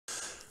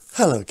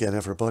Hello again,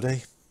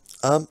 everybody.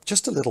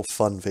 Just a little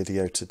fun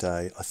video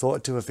today. I thought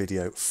I'd do a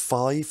video,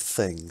 5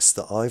 things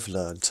that I've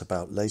learnt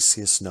about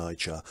Lasius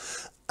niger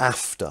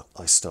after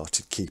I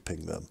started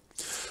keeping them.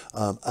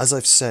 As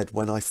I've said,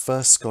 when I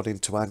first got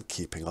into ant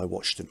keeping, I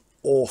watched an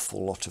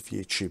awful lot of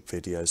YouTube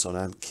videos on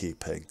ant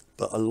keeping,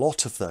 but a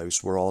lot of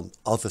those were on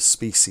other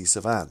species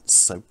of ants.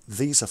 So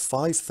these are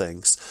 5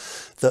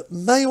 things that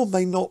may or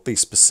may not be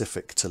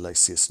specific to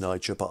Lasius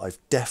niger, but I've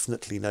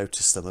definitely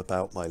noticed them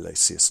about my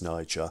Lasius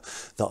niger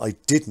that I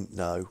didn't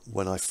know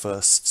when I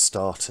first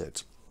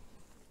started.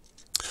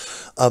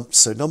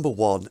 So number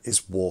 1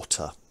 is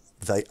water.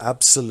 They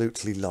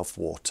absolutely love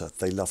water.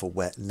 They love a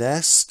wet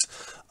nest.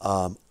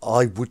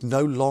 I would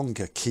no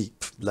longer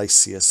keep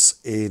Lasius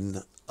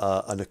in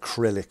an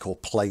acrylic or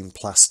plain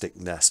plastic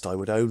nest. I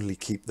would only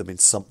keep them in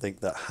something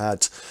that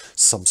had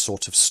some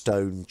sort of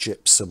stone,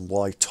 gypsum,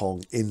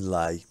 whitong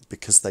inlay,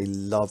 because they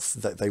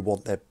love that. They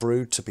want their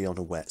brood to be on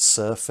a wet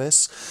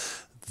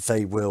surface.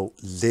 They will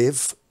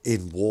live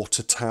in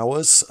water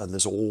towers, and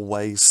there's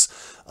always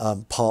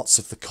parts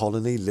of the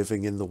colony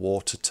living in the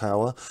water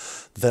tower.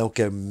 They'll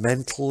go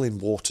mental in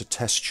water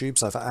test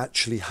tubes. I've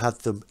actually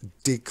had them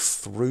dig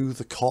through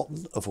the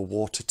cotton of a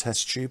water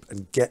test tube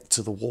and get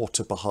to the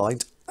water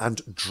behind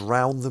and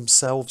drown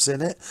themselves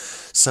in it.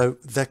 So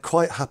they're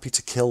quite happy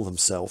to kill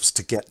themselves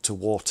to get to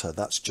water.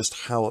 That's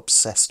just how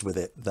obsessed with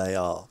it they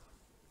are.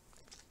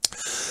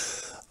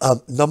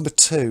 Number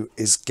 2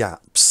 is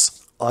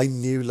gaps. I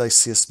knew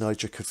Lasius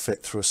niger could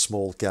fit through a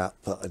small gap,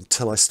 but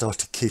until I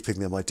started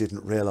keeping them, I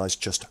didn't realise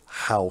just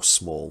how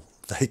small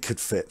they could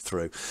fit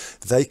through.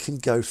 They can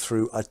go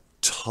through a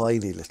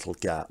tiny little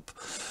gap.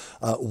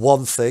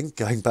 One thing,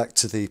 going back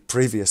to the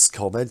previous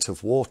comment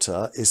of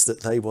water, is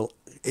that they will,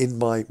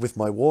 with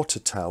my water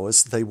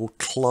towers, they will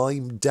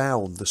climb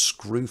down the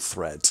screw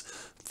thread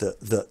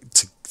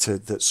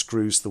that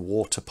screws the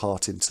water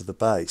part into the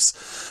base.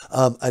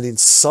 And in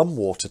some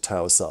water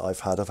towers that I've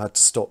had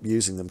to stop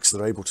using them because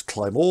they're able to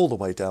climb all the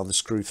way down the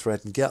screw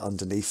thread and get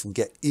underneath and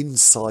get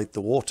inside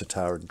the water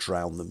tower and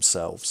drown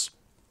themselves.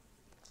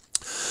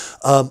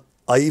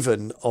 I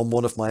even, on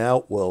one of my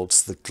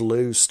outworlds, the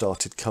glue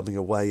started coming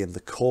away in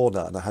the corner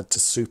and I had to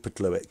super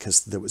glue it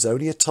because there was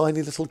only a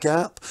tiny little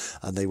gap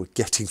and they were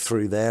getting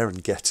through there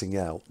and getting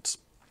out.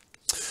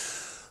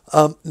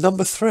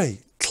 Number 3,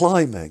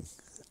 climbing.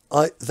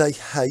 They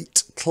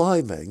hate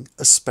climbing,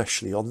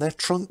 especially on their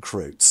trunk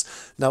roots.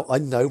 Now, I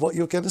know what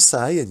you're going to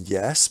say, and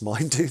yes,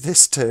 mine do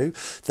this too.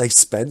 They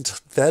spend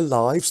their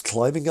lives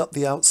climbing up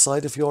the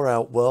outside of your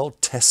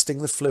outworld, testing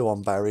the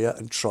fluon barrier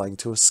and trying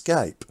to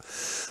escape.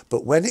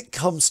 But when it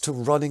comes to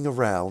running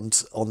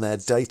around on their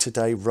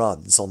day-to-day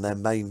runs on their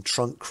main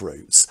trunk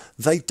routes,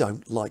 they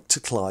don't like to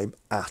climb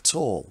at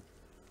all.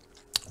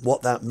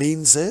 What that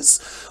means is,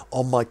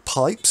 on my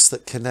pipes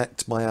that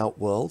connect my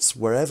outworlds,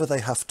 wherever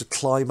they have to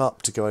climb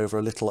up to go over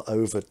a little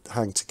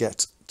overhang to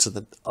get to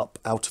the up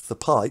out of the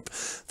pipe,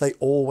 they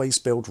always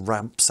build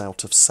ramps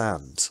out of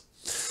sand.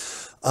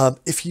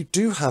 If you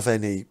do have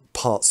any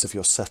parts of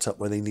your setup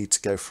where they need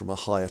to go from a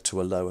higher to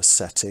a lower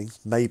setting,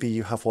 maybe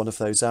you have one of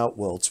those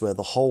outworlds where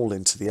the hole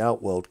into the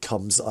outworld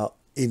comes up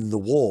in the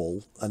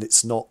wall and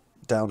it's not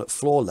down at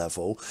floor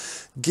level,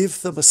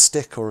 give them a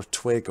stick or a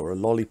twig or a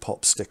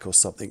lollipop stick or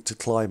something to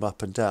climb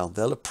up and down.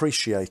 They'll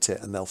appreciate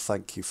it and they'll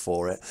thank you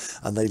for it,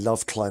 and they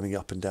love climbing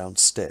up and down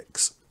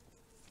sticks.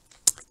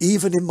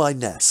 Even in my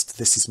nest,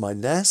 this is my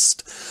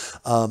nest,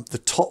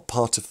 the top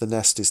part of the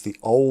nest is the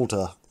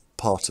older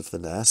part of the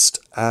nest,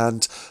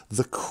 and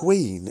the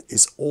queen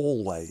is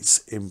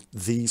always in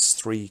these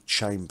 3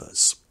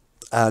 chambers.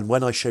 And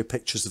when I show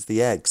pictures of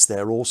the eggs,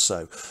 they're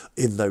also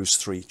in those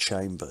 3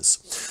 chambers.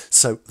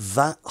 So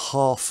that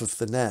half of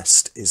the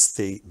nest is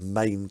the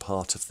main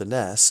part of the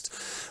nest.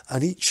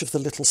 And each of the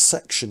little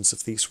sections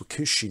of these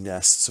wakushi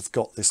nests have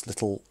got this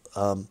little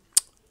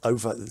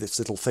this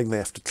little thing they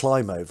have to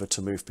climb over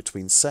to move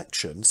between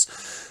sections.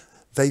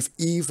 They've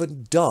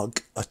even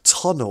dug a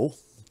tunnel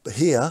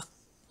here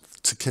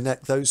to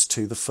connect those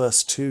two, the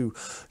first 2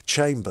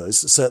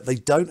 chambers, so that they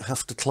don't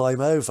have to climb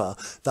over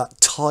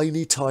that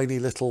tiny, tiny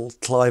little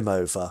climb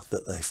over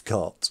that they've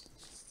got.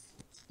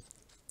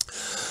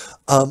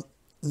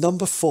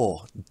 Number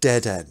 4,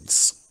 dead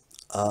ends.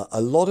 A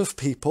lot of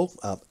people,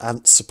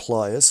 ant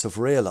suppliers, have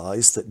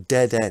realised that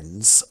dead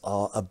ends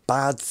are a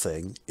bad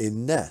thing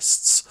in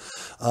nests.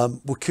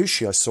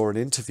 Wakushi, I saw an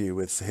interview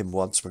with him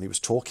once when he was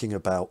talking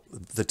about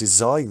the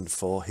design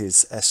for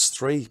his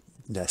S3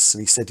 nests,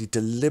 and he said he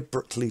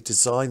deliberately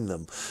designed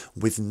them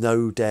with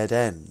no dead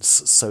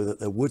ends so that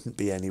there wouldn't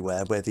be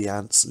anywhere where the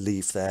ants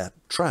leave their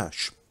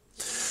trash.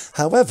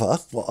 However,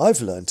 what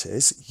I've learnt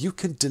is you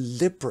can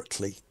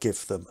deliberately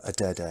give them a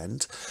dead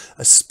end,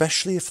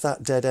 especially if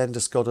that dead end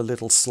has got a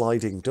little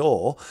sliding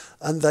door,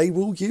 and they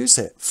will use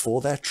it for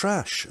their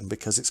trash. And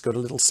because it's got a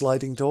little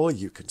sliding door,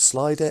 you can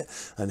slide it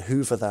and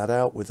hoover that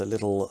out with a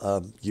little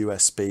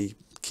USB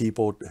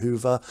keyboard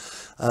hoover,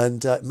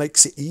 and it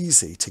makes it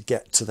easy to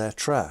get to their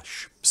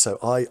trash. So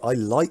I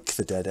like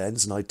the dead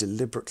ends, and I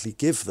deliberately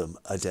give them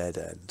a dead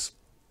end.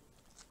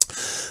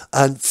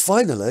 And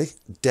finally,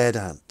 dead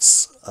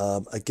ants.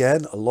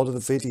 Again, a lot of the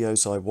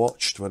videos I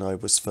watched when I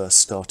was first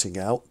starting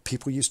out,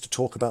 people used to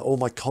talk about, oh,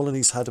 my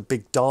colonies had a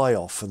big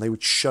die-off, and they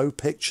would show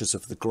pictures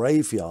of the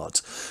graveyard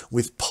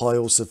with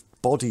piles of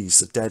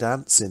bodies of dead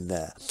ants in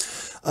there.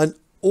 And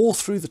all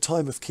through the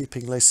time of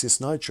keeping Lasius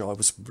niger, I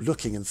was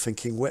looking and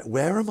thinking,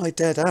 where are my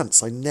dead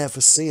ants? I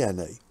never see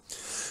any.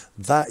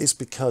 That is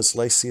because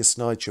Lasius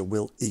niger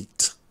will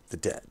eat the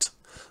dead.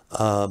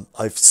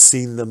 I've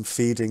seen them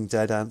feeding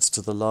dead ants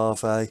to the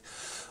larvae.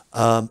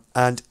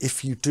 And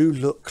if you do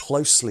look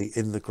closely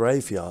in the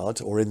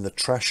graveyard or in the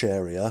trash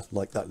area,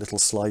 like that little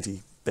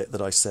slidey bit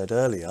that I said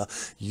earlier,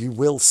 you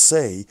will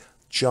see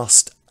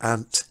just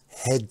ant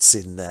heads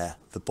in there.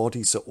 The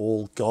bodies are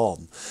all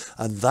gone.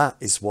 And that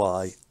is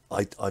why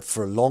I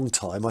for a long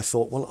time, I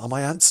thought, well, are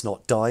my ants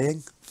not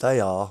dying? They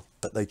are,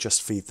 but they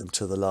just feed them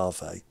to the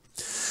larvae.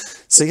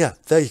 So yeah,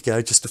 there you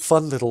go. Just a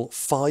fun little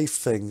 5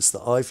 things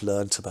that I've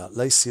learned about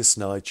Lasius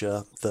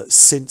niger that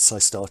since I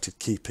started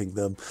keeping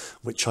them,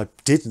 which I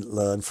didn't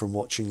learn from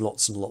watching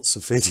lots and lots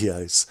of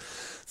videos.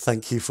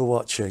 Thank you for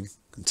watching.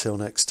 Until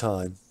next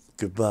time,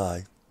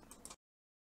 goodbye.